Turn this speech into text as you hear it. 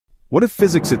What if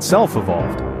physics itself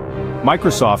evolved?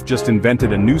 Microsoft just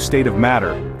invented a new state of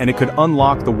matter, and it could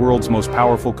unlock the world's most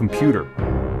powerful computer.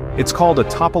 It's called a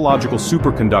topological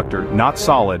superconductor, not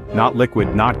solid, not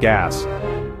liquid, not gas,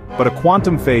 but a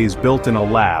quantum phase built in a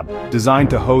lab, designed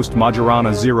to host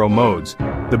Majorana zero modes,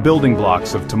 the building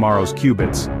blocks of tomorrow's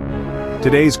qubits.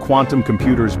 Today's quantum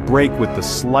computers break with the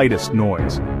slightest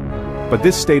noise. But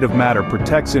this state of matter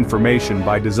protects information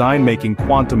by design, making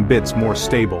quantum bits more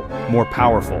stable, more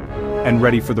powerful, and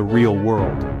ready for the real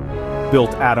world.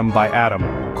 Built atom by atom,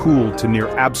 cooled to near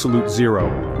absolute zero,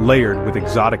 layered with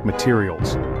exotic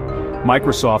materials.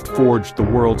 Microsoft forged the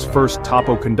world's first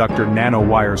topoconductor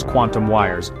nanowires, quantum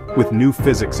wires, with new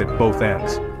physics at both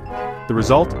ends. The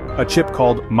result? A chip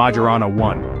called Majorana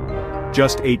 1.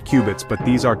 Just 8 qubits, but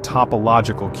these are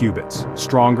topological qubits,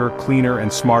 stronger, cleaner,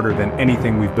 and smarter than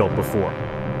anything we've built before.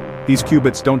 These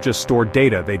qubits don't just store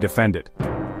data, they defend it.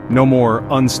 No more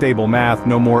unstable math,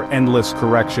 no more endless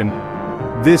correction.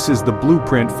 This is the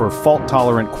blueprint for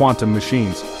fault-tolerant quantum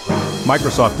machines.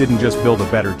 Microsoft didn't just build a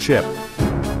better chip.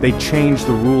 They changed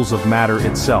the rules of matter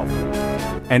itself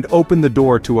and opened the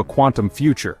door to a quantum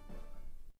future.